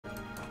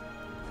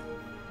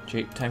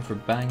Jake, time for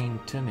banging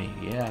Timmy.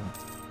 Yeah,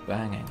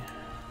 banging.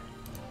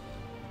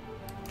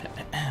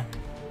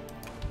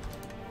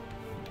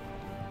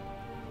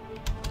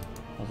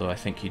 Although I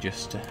think you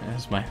just,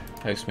 as my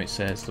housemate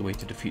says, the way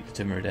to defeat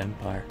the Timurid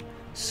Empire,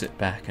 sit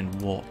back and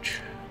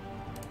watch.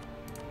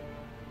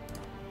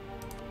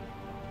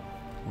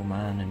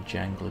 Oman and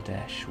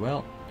Bangladesh.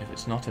 Well, if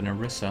it's not an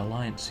Orissa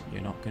alliance,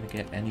 you're not going to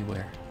get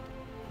anywhere.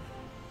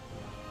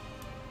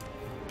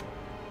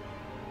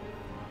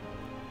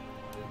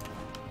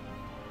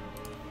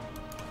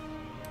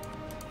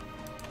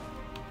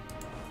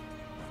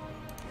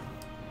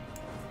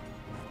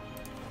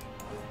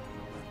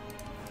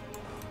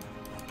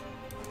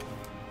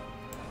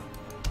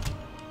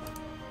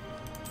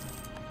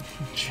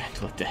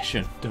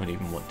 Bangladesh, I don't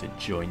even want to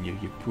join you,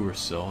 you poor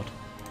sod.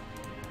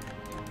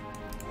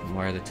 And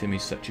why are the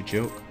Timmies such a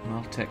joke?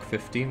 Well, Tech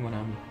 15 when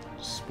I'm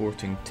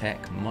sporting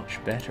tech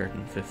much better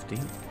than 15.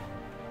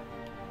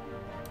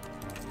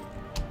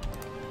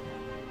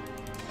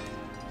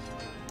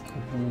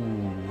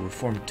 Ooh,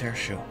 Reformed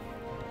Tertio.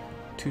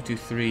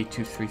 223,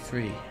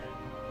 233.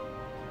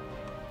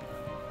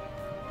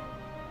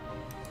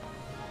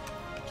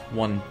 It's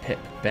 1 pip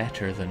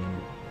better than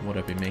what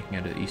I've been making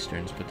out of the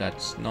Easterns, but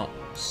that's not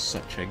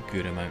such a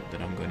good amount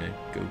that I'm going to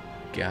go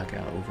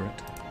gaga over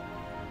it.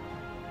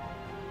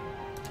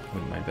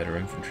 Wouldn't mind better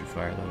infantry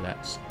fire though,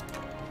 that's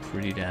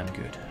pretty damn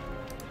good.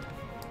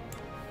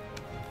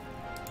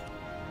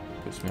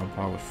 Puts me on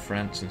par with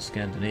France and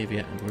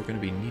Scandinavia, and we're going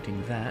to be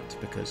needing that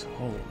because,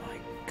 oh my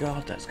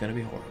god, that's going to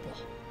be horrible.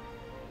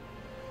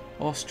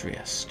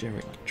 Austria,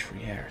 Styria,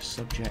 Trier,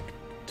 subject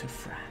to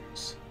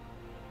France.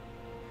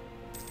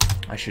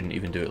 I shouldn't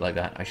even do it like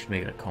that, I should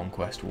make it a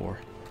conquest war.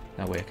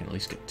 That way I can at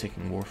least get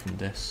ticking war from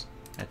this,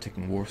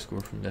 ticking war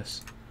score from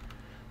this.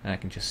 And I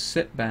can just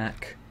sit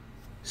back,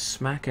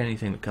 smack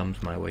anything that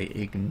comes my way,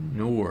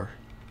 ignore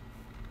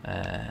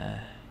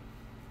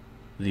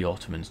the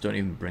Ottomans, don't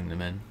even bring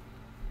them in.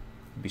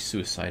 It'd be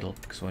suicidal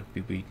because I'd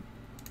be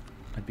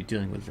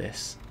dealing with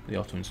this. The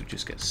Ottomans would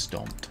just get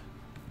stomped.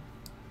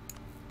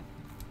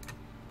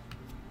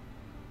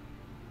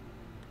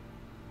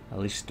 At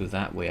least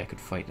that way I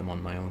could fight them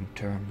on my own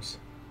terms.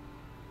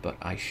 But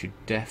I should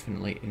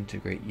definitely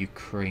integrate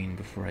Ukraine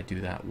before I do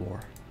that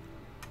war.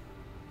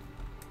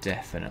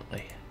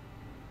 Definitely.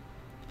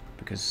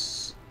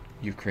 Because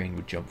Ukraine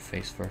would jump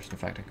face first. In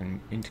fact, I can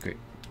integrate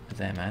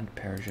them and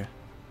Persia.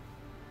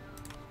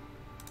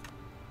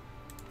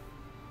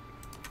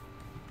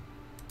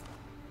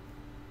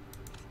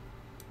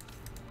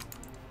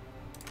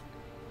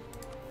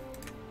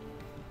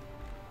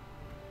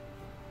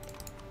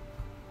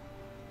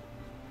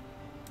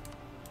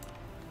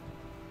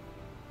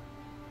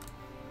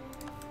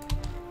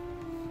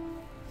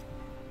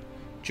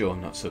 Joe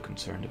I'm not so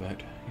concerned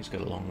about. He's got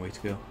a long way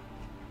to go.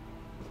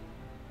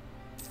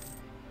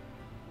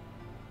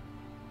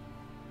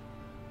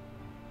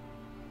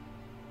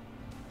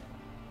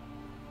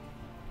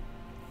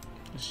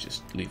 Let's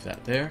just leave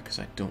that there because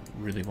I don't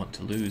really want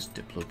to lose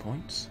Diplo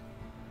points.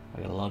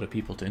 I got a lot of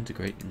people to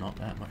integrate and not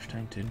that much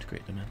time to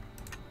integrate them in.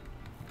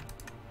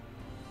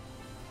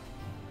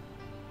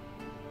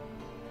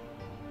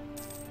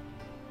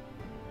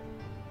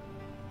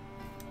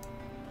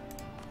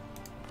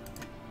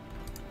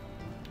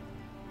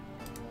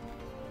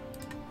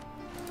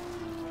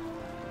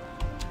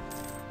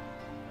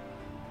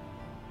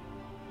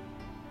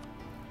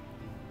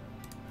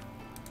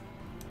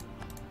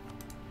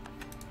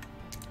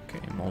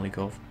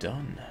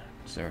 Done.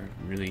 Is there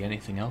really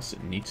anything else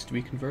that needs to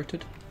be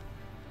converted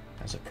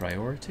as a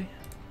priority?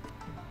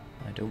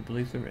 I don't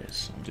believe there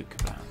is. I'll do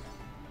Kaban.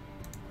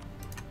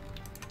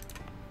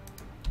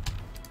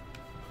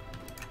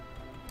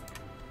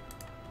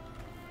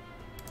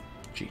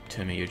 Gee,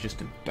 Timmy, you're just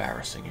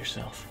embarrassing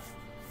yourself.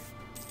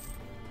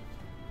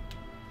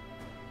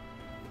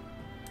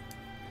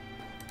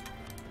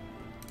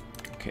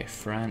 Okay,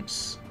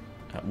 France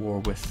at war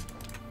with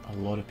a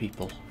lot of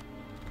people.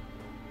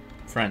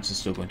 France is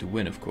still going to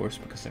win, of course,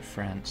 because they're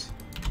France.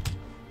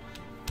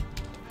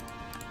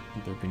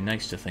 It would be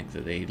nice to think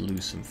that they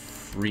lose some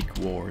freak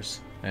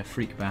wars,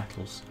 freak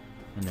battles,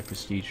 and their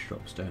prestige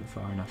drops down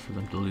far enough for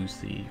them to lose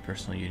the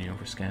personal union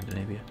over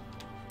Scandinavia.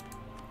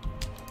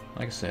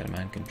 Like I said, a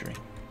man can dream.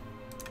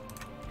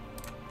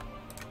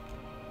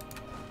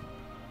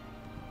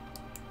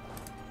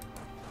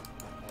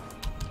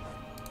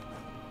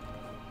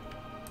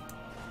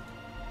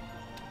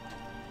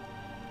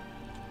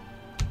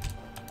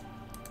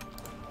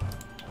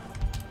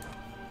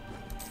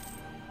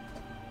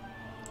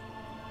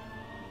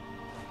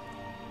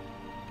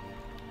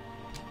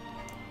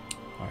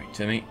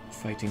 Timmy,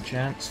 fighting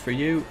chance for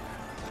you.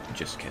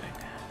 Just kidding.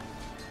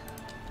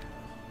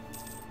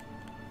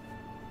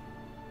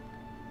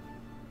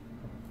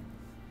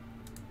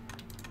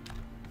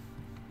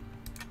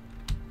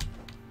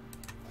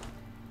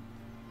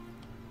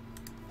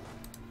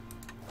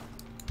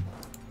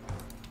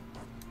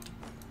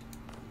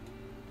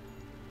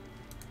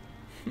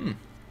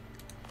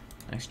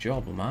 Nice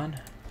job, man.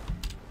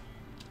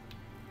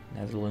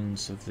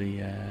 Netherlands of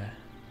the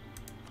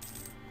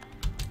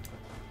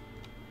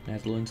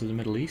Netherlands of the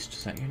Middle East,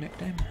 is that your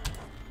nickname?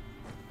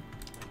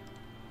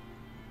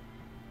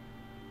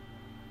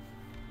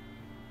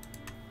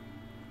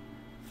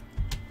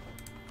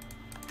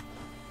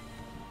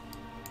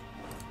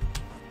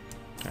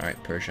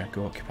 Alright, Persia,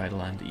 go occupy the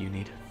land that you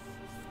need.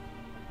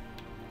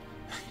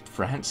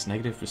 France,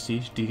 negative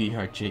prestige.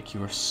 DDR, Jake,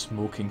 you are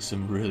smoking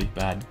some really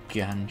bad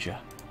ganja.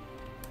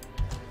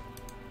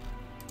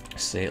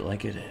 Say it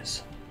like it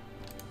is.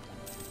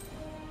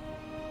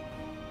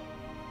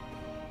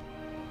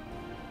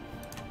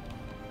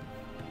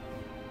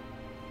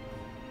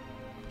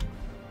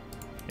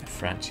 Yeah,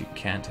 France, you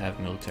can't have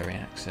military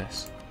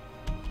access.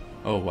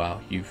 Oh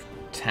wow, you've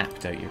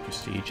tapped out your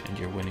prestige and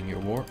you're winning your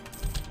war.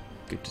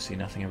 Good to see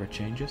nothing ever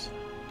changes.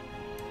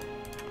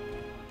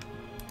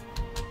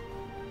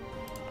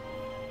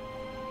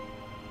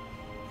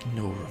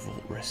 No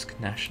revolt risk.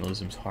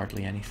 Nationalism's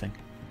hardly anything.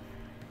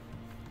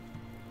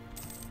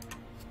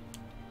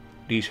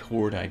 These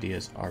horde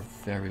ideas are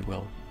very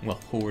well,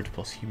 horde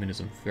plus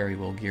humanism, very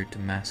well geared to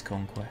mass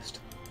conquest.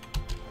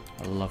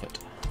 I love it.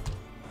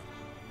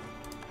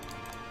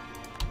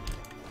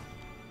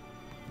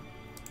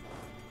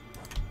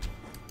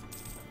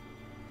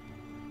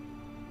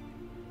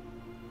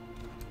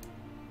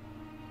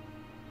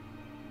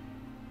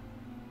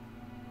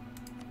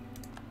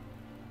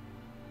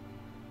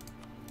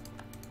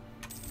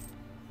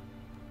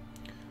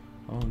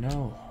 Oh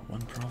no,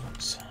 one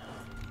province.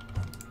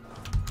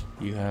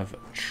 You have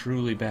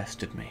truly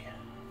bested me.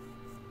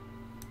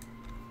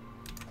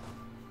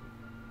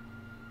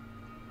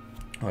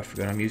 Oh, I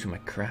forgot I'm using my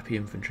crappy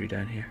infantry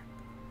down here.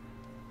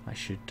 I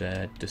should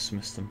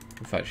dismiss them.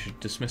 In fact, I should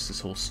dismiss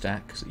this whole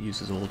stack because it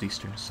uses old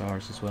Eastern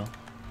Hussars as well.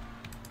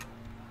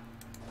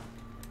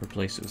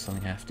 Replace it with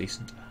something half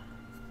decent.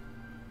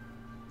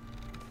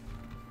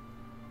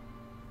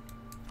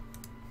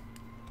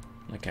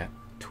 Like a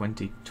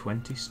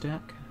 2020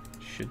 stack?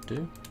 Should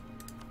do.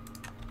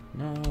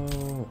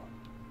 No.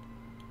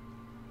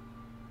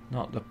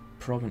 Not the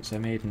province I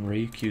made in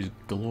Ryukyu's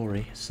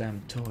glory,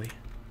 Samtoy.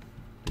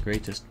 The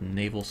greatest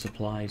naval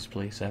supplies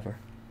place ever.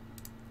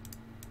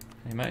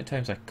 The amount of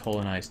times I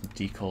colonized and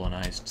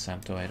decolonized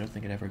Samtoy, I don't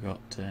think it ever got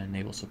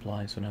naval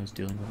supplies when I was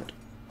dealing with it.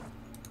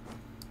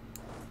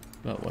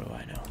 But what do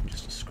I know? I'm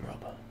just a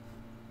scrub.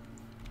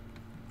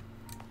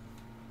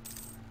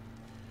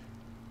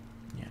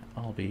 Yeah,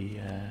 I'll be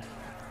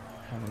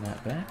having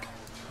that back.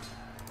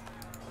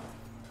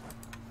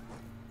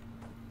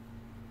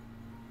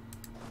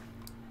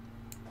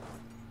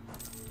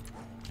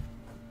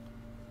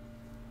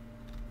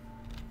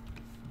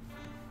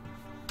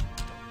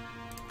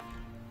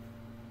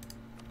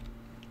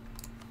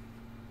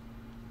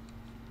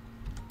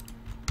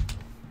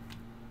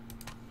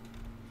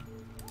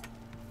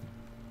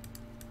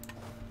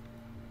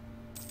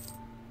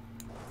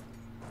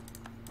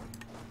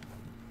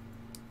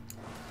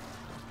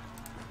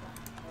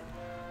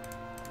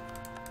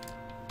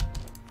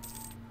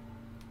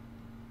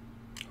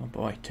 Oh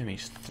boy,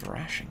 Timmy's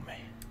thrashing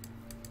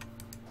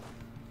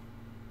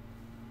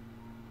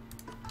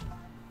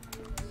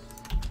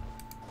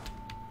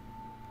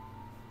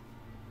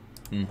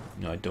me.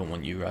 No, I don't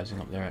want you rising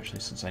up there actually,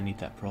 since I need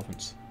that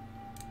province.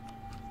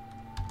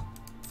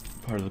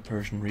 Part of the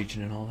Persian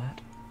region and all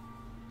that.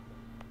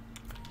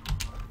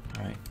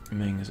 Alright,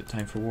 Ming, is it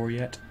time for war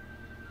yet?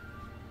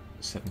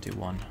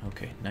 71,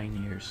 okay,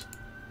 9 years.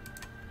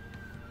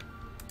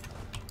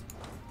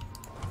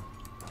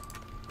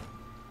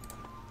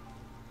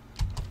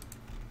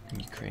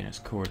 Ukraine has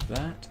cored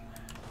that.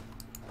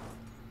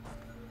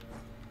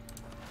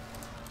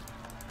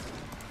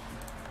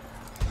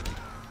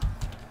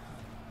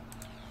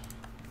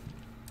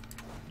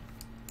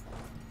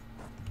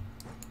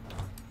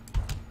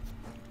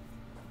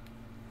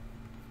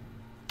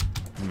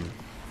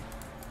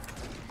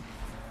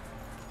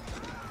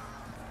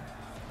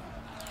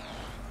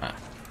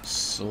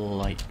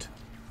 Slight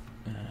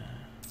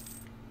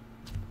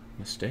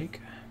mistake.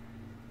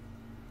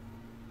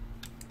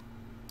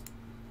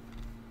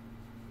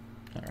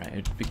 Alright,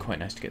 it'd be quite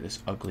nice to get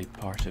this ugly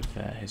part of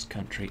his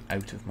country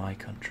out of my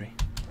country.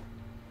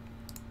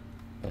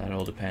 But that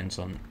all depends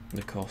on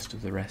the cost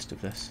of the rest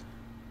of this.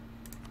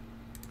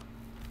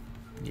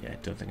 Yeah, I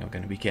don't think I'm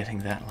going to be getting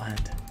that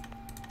land.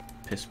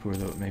 Piss poor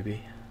though it may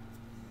be.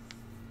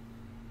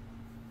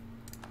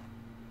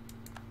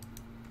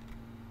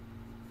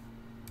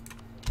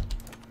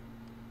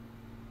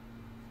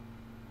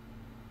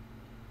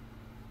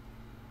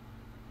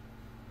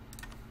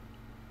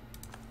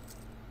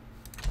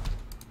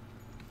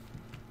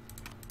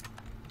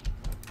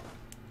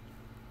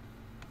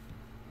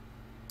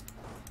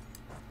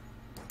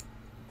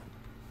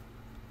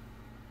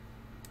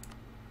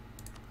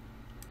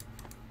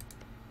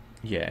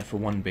 Yeah, for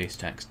one base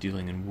tax,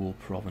 dealing in Wool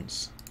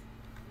province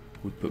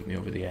would put me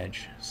over the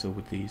edge, so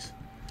would these.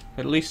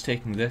 But at least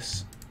taking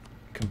this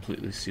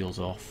completely seals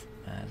off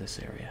this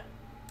area.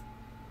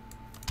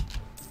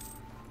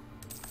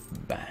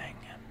 Bang.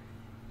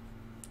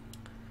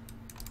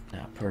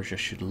 Now Persia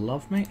should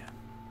love me,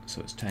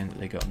 so it's time that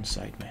they got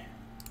inside me.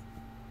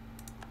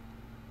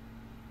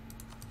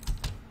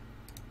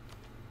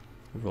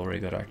 We've already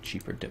got our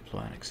cheaper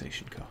Diplo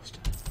annexation cost.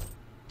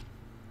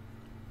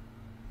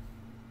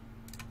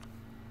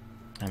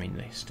 I mean,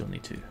 they still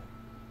need to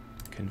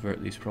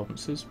convert these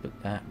provinces,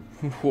 but that...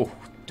 whoa,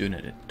 doing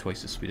it at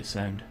twice the speed of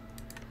sound.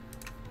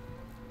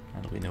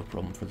 That'll be no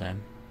problem for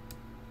them.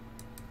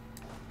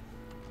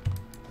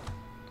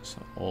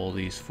 So all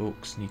these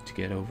folks need to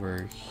get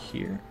over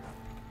here.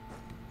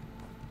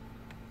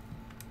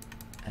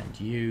 And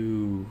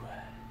you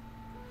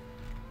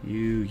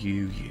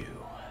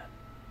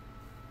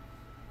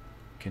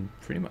can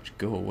pretty much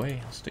go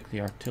away. I'll stick the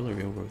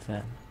artillery over with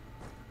them.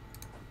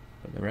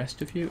 But the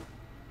rest of you,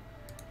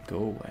 go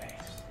away.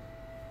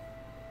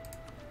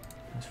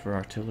 As for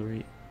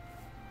artillery,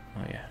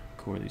 oh yeah,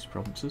 core these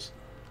provinces.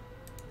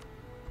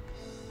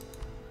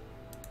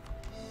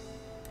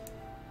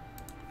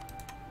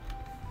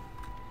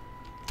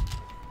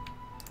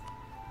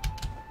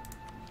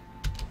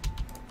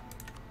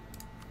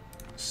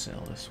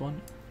 Sell this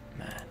one,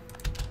 man.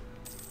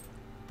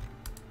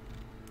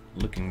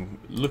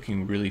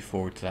 Looking really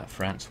forward to that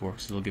France war,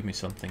 because it'll give me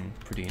something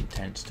pretty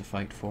intense to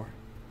fight for.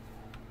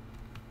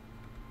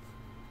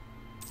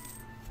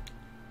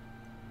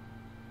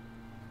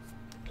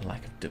 The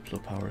lack of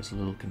Diplo power is a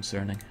little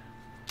concerning.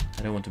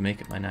 I don't want to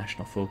make it my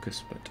national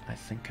focus, but I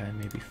think I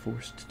may be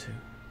forced to.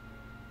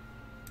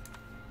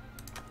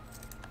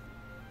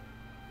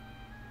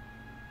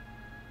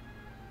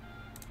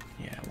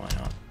 Yeah, why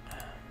not?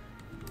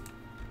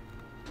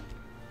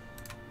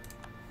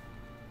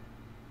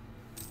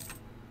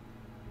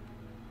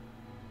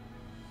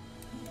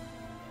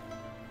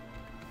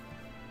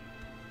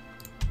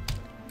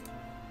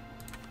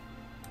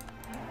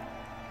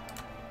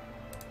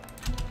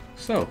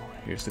 So,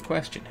 here's the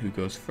question. Who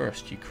goes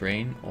first,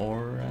 Ukraine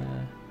or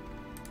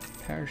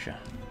Persia?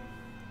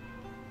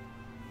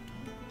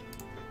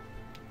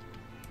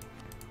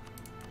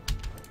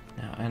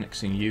 Now,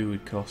 annexing you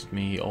would cost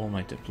me all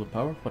my Diplo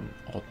power. What an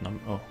odd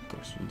number. Oh,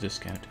 goes with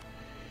discount.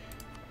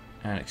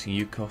 Annexing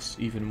you costs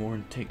even more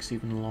and takes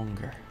even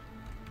longer.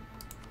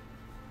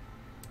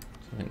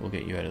 So I think we'll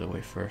get you out of the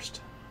way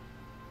first.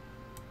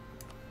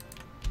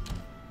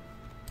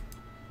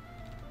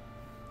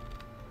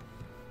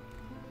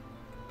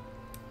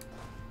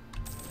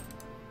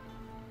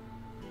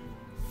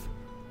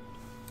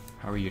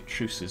 How are your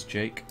truces,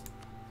 Jake?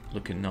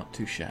 Looking not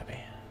too shabby.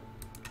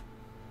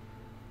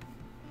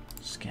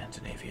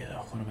 Scandinavia,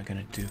 though. What am I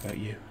going to do about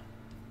you?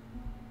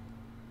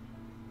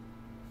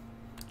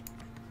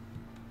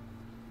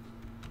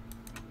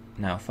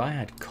 Now, if I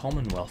had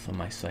Commonwealth on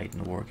my side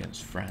in the war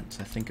against France,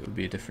 I think it would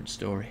be a different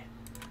story.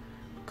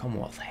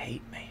 Commonwealth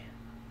hate me.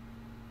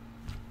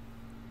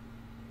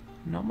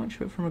 Not much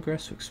of it from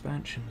aggressive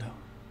expansion, though.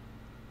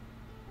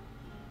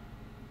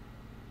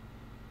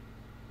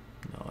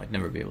 No, I'd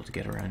never be able to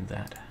get around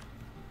that.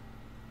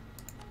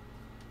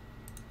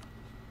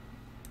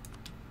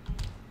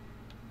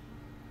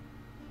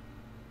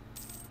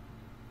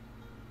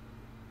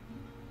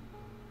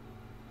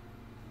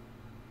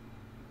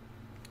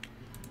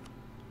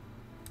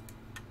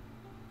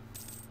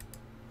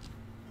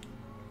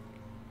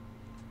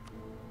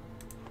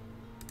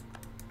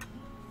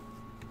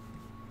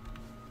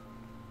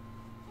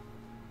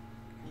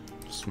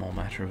 Small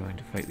matter of having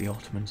to fight the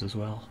Ottomans as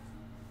well.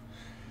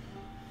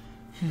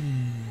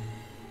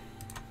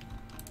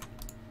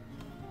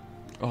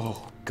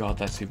 Oh god,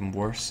 that's even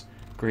worse.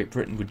 Great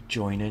Britain would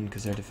join in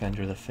because they're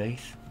Defender of the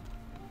Faith.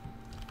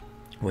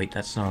 Wait,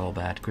 that's not all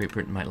bad. Great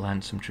Britain might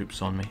land some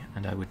troops on me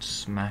and I would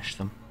smash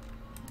them.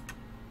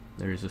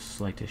 There is a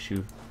slight issue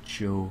of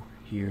Joe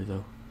here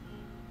though.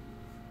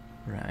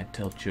 Right, I'd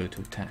tell Joe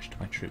to attach to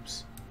my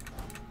troops,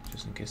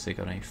 just in case they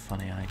got any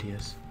funny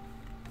ideas.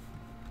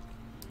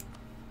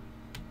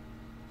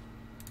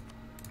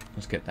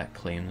 Let's get that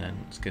claim then.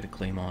 Let's get a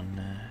claim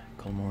on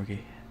Kolmorgi.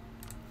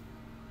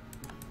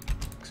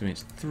 Because I mean,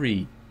 it's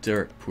 3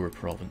 dirt poor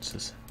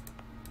provinces.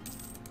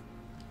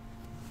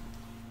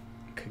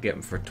 Could get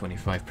them for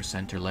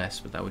 25% or less,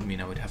 but that would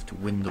mean I would have to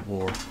win the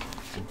war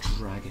and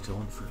drag it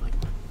on for like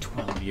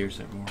 12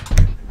 years or more.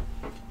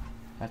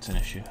 That's an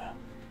issue.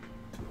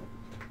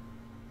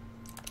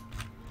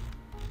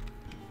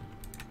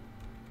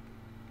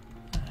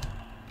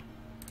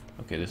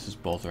 Okay, this is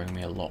bothering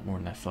me a lot more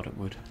than I thought it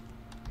would.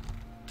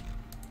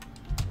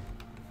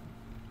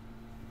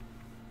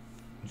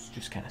 It's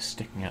just kind of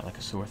sticking out like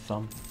a sore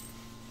thumb.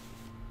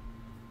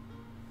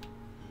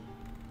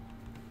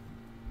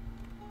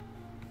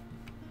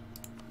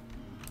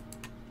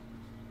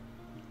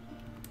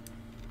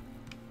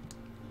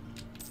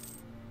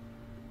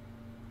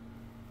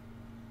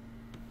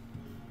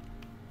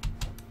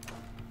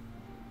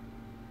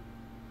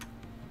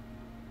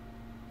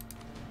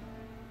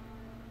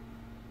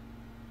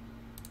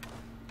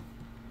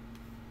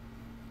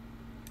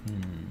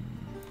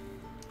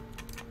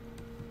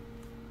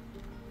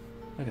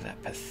 Look at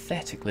that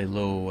pathetically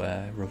low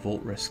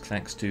revolt risk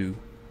thanks to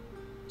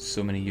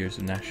so many years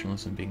of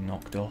nationalism being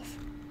knocked off.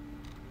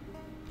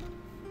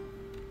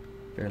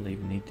 Barely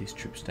even need these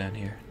troops down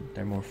here.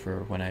 They're more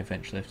for when I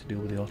eventually have to deal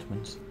with the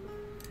Ottomans.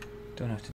 Don't have to